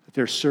 That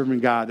they're serving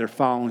God. They're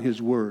following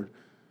his word.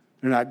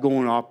 They're not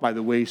going off by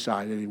the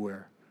wayside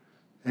anywhere.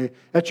 Okay?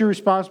 That's your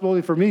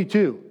responsibility for me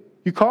too.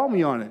 You call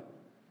me on it.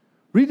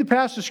 Read the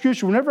passage of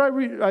Scripture.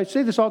 Whenever I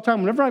say this all the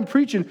time, whenever I'm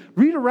preaching,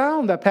 read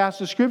around that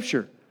passage of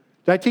Scripture.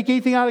 Did I take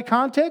anything out of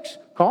context?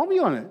 Call me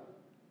on it.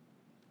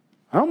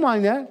 I don't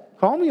mind that.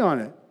 Call me on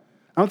it.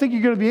 I don't think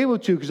you're going to be able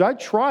to because I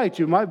try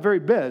to, my very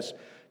best,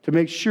 to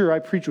make sure I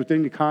preach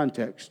within the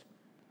context.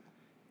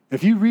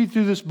 If you read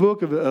through this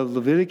book of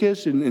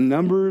Leviticus and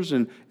Numbers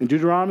and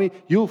Deuteronomy,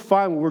 you'll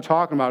find what we're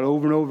talking about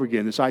over and over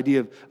again, this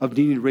idea of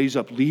needing to raise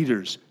up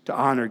leaders to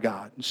honor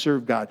God and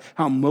serve God,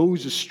 how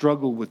Moses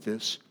struggled with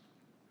this,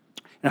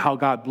 and how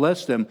God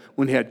blessed them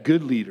when they had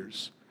good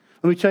leaders.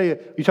 Let me tell you,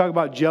 you talk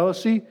about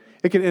jealousy,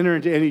 it can enter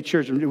into any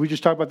church. We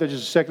just talked about that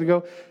just a second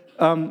ago.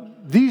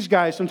 These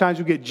guys sometimes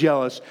will get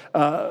jealous.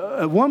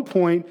 At one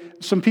point,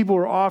 some people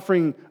were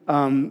offering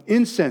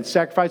incense,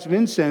 sacrifice of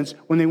incense,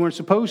 when they weren't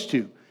supposed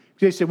to.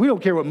 They said, we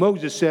don't care what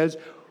Moses says.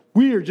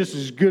 We are just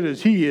as good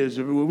as he is.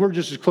 We're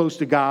just as close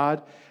to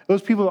God.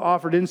 Those people that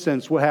offered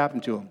incense, what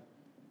happened to them? Do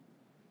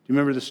you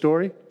remember the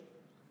story?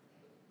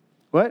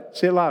 What?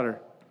 Say it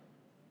louder.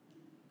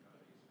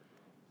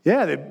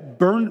 Yeah,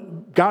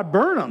 God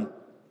burned them.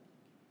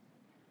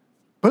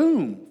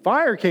 Boom,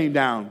 fire came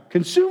down,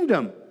 consumed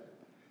them.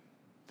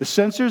 The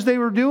censers they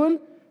were doing,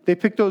 they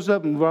picked those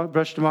up and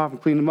brushed them off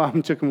and cleaned them off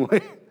and took them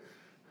away.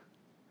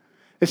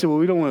 They said, well,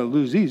 we don't want to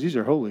lose these. These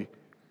are holy.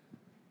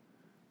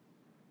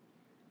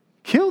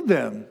 Killed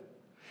them.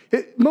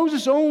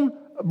 Moses' own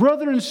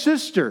brother and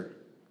sister,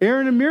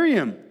 Aaron and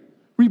Miriam,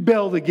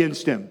 rebelled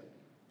against him.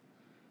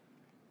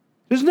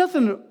 There's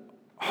nothing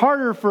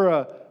harder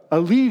for a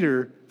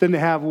leader than to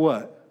have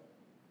what?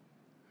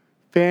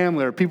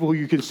 Family, or people who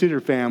you consider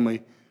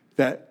family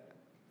that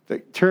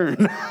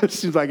turn, it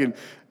seems like,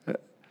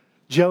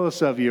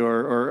 jealous of you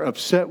or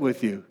upset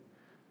with you.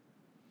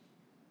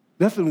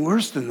 Nothing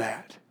worse than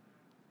that.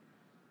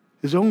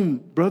 His own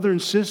brother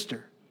and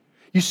sister.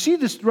 You see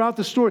this throughout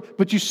the story,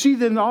 but you see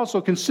then also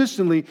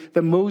consistently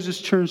that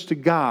Moses turns to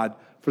God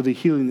for the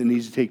healing that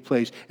needs to take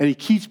place. And he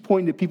keeps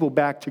pointing the people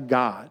back to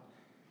God.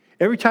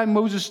 Every time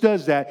Moses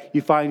does that,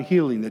 you find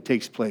healing that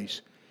takes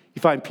place.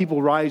 You find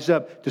people rise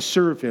up to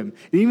serve him.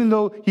 And even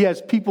though he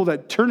has people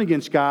that turn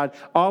against God,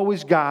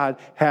 always God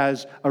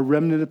has a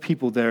remnant of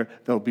people there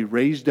that will be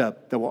raised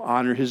up, that will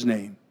honor his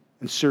name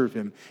and serve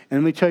him.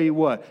 And let me tell you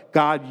what,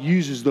 God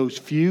uses those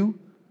few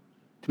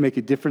to make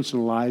a difference in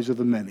the lives of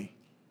the many.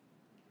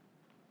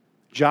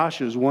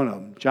 Joshua is one of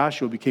them.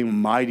 Joshua became a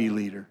mighty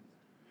leader.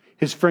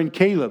 His friend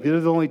Caleb, they're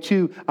the only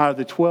two out of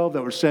the 12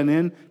 that were sent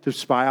in to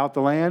spy out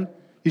the land.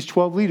 These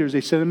 12 leaders,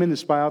 they sent them in to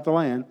spy out the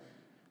land.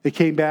 They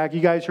came back.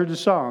 You guys heard the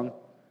song.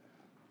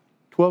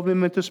 12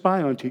 men went to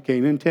spy on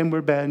Canaan. 10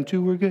 were bad and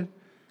 2 were good.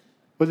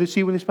 What did they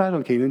see when they spied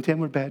on Canaan? 10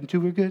 were bad and 2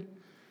 were good.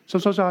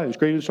 Some saw giants,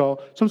 great and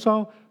small. Some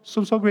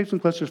saw grapes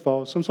and clusters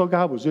fall. Some saw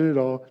God was in it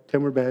all.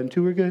 10 were bad and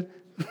 2 were good.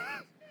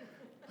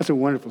 That's a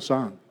wonderful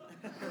song.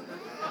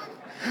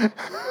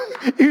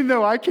 Even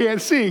though I can't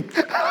sing.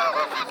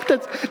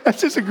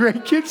 That's just a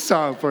great kid's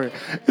song for you.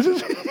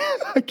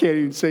 I can't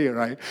even say it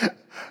right.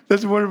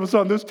 That's a wonderful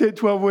song. Those 10,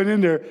 12 went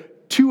in there.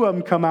 2 of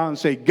them come out and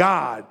say,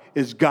 God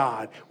is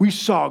God. We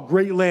saw a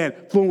great land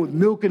flowing with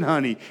milk and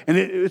honey, and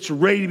it's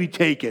ready to be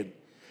taken.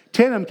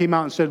 10 of them came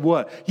out and said,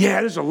 what? Yeah,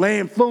 there's a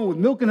land flowing with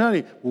milk and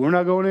honey. Well, we're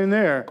not going in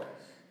there.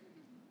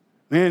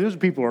 Man, those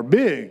people are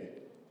big.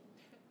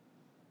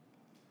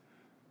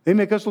 They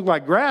make us look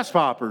like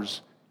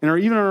grasshoppers. And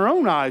even in our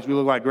own eyes, we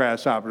look like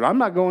grasshoppers. I'm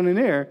not going in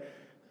there.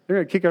 They're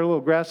going to kick our little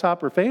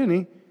grasshopper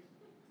fanny.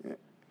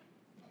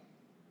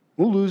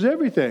 We'll lose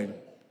everything.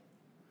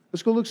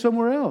 Let's go look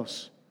somewhere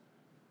else.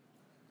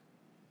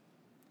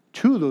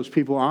 2 of those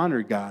people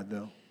honored God,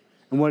 though.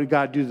 And what did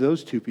God do to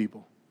those 2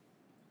 people?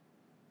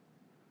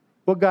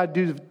 What did God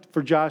do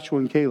for Joshua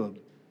and Caleb?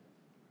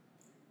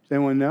 Does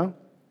anyone know?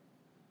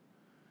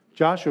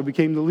 Joshua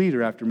became the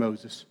leader after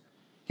Moses.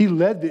 He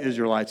led the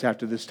Israelites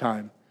after this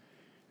time.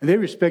 And they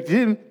respected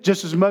him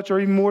just as much or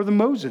even more than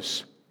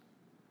Moses.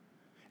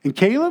 And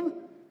Caleb?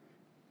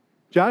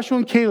 Joshua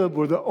and Caleb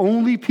were the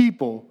only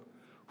people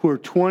who were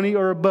 20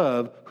 or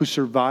above who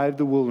survived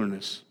the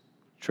wilderness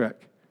trek.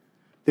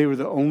 They were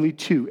the only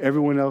 2.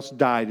 Everyone else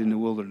died in the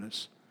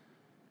wilderness.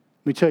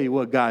 Let me tell you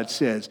what God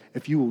says.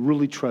 If you will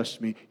really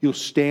trust me, you'll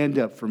stand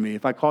up for me.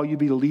 If I call you to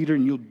be a leader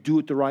and you'll do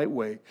it the right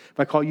way, if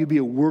I call you to be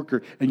a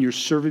worker and you're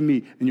serving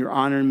me and you're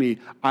honoring me,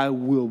 I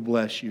will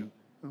bless you.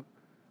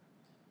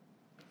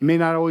 You may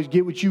not always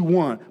get what you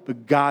want,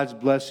 but God's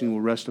blessing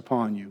will rest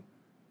upon you.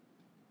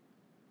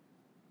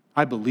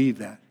 I believe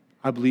that.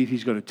 I believe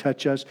he's going to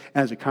touch us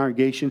as a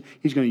congregation.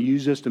 He's going to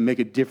use us to make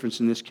a difference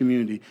in this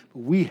community.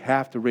 But we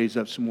have to raise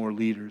up some more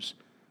leaders.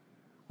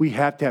 We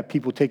have to have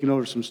people taking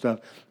over some stuff.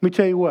 Let me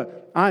tell you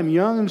what. I'm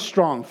young and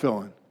strong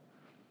feeling.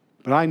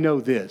 But I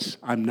know this.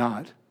 I'm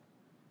not.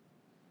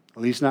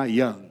 At least not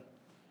young.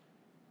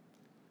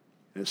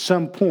 At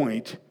some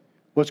point,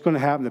 what's going to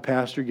happen to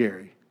Pastor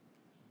Gary?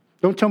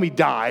 Don't tell me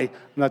die.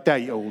 I'm not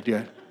that old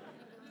yet.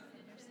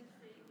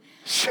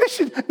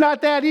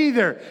 Not that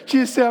either. She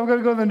just said, I'm going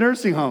to go to the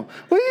nursing home.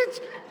 Well,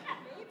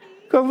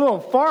 go a little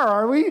far,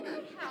 are we?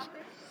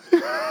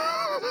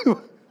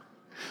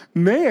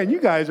 Man,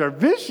 you guys are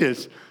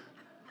vicious.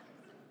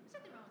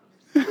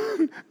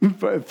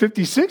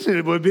 56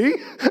 it would be.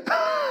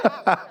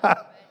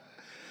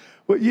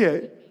 Well, yeah,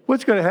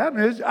 what's going to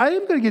happen is I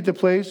am going to get to the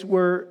place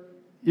where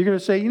you're going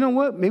to say, you know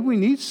what? Maybe we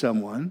need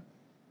someone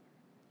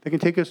that can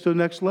take us to the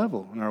next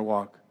level in our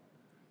walk.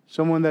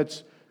 Someone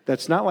that's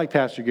not like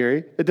Pastor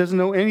Gary, that doesn't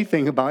know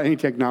anything about any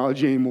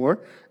technology anymore.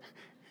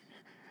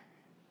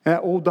 And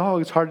that old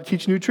dog is hard to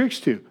teach new tricks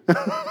to.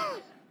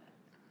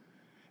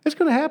 It's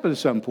going to happen at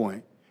some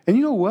point. And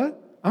you know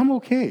what? I'm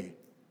okay.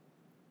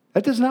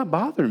 That does not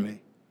bother me.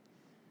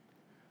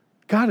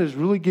 God has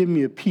really given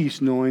me a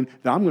peace knowing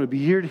that I'm going to be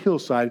here at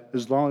Hillside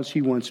as long as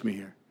he wants me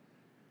here.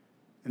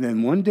 And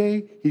then one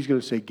day, he's going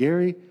to say,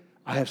 Gary,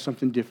 I have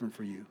something different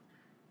for you.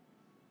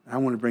 I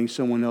want to bring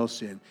someone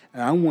else in.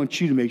 And I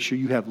want you to make sure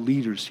you have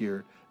leaders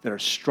here that are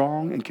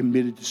strong and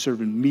committed to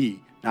serving me,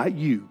 not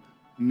you,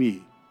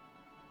 me.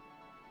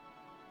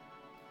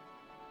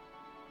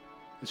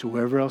 And so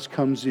whoever else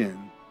comes in,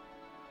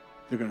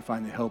 they're going to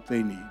find the help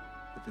they need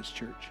at this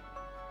church.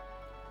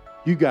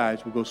 You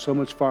guys will go so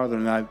much farther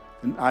than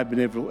I've been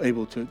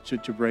able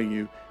to bring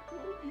you,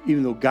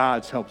 even though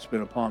God's help's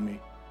been upon me.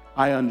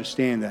 I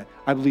understand that.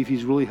 I believe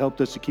he's really helped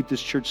us to keep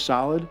this church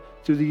solid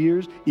through the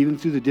years, even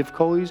through the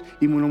difficulties,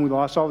 even when we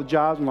lost all the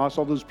jobs and lost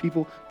all those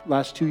people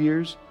last 2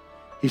 years.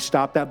 He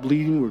stopped that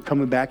bleeding. We're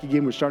coming back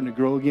again. We're starting to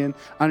grow again.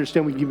 I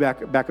understand we can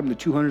get back up in the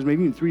 200s,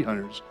 maybe even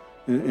 300s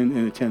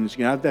in attendance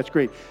again. That's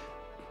great.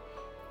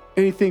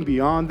 Anything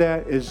beyond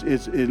that is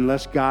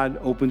unless God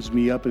opens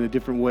me up in a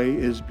different way,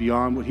 is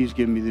beyond what he's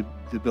given me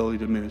the ability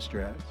to minister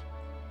as.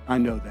 I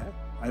know that.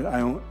 I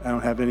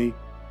don't have any.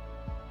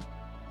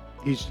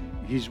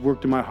 He's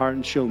worked in my heart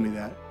and shown me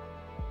that.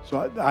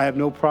 So I have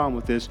no problem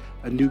with this,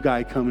 a new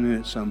guy coming in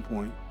at some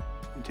point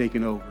and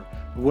taking over.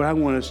 But what I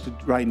want us to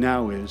right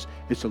now is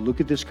to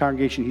look at this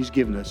congregation he's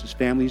given us, this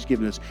family he's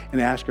given us,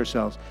 and ask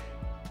ourselves,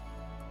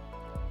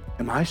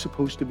 am I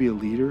supposed to be a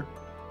leader?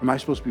 Am I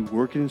supposed to be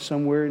working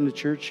somewhere in the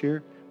church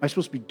here? Am I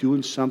supposed to be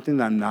doing something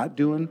that I'm not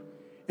doing?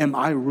 Am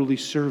I really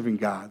serving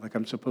God like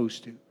I'm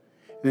supposed to?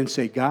 And then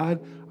say,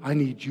 God, I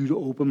need you to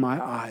open my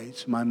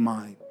eyes, my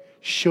mind.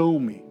 Show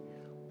me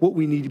what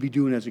we need to be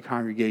doing as a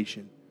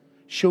congregation.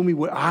 Show me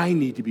what I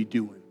need to be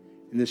doing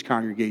in this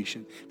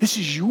congregation. This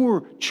is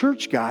your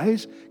church,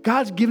 guys.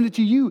 God's given it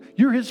to you.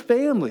 You're his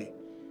family.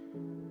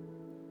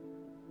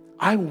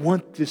 I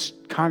want this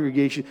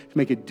congregation to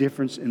make a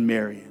difference in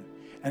Marion.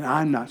 And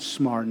I'm not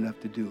smart enough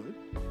to do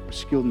it, or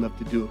skilled enough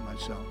to do it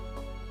myself,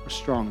 or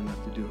strong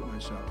enough to do it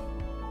myself.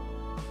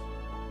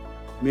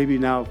 Maybe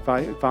now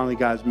finally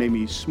God's made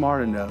me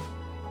smart enough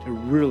to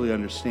really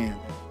understand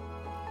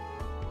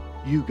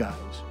that. You guys,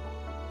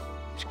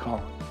 he's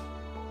calling.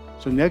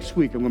 So next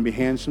week, I'm going to be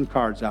handing some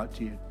cards out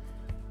to you.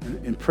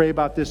 And pray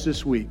about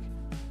this week.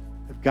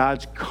 If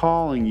God's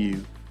calling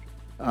you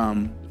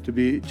to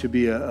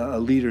be a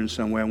leader in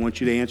some way, I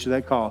want you to answer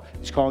that call.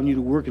 He's calling you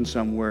to work in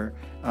somewhere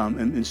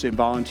and say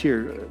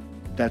volunteer.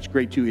 That's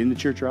great too, in the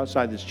church or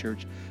outside this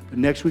church. But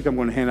next week, I'm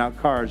going to hand out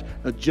cards.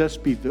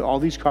 All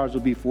these cards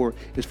will be for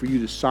you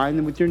to sign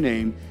them with your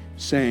name,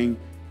 saying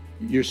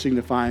you're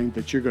signifying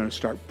that you're going to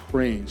start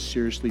praying,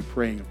 seriously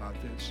praying about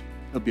this.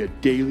 It'll be a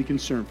daily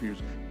concern for you.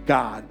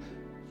 God,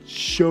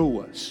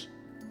 show us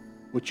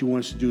what you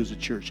want us to do as a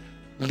church.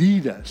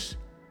 Lead us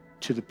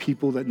to the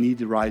people that need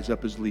to rise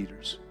up as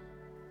leaders.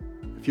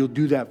 If you'll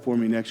do that for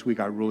me next week,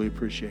 I really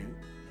appreciate it.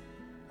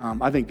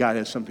 I think God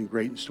has something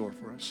great in store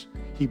for us.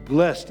 He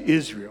blessed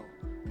Israel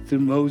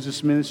through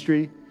Moses'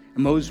 ministry,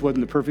 and Moses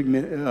wasn't the perfect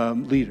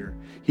leader.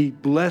 He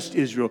blessed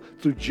Israel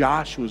through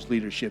Joshua's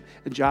leadership,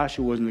 and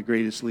Joshua wasn't the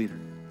greatest leader.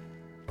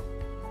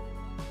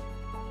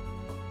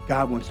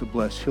 God wants to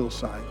bless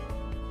Hillside.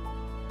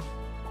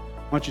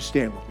 Why don't you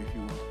stand with me if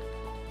you will?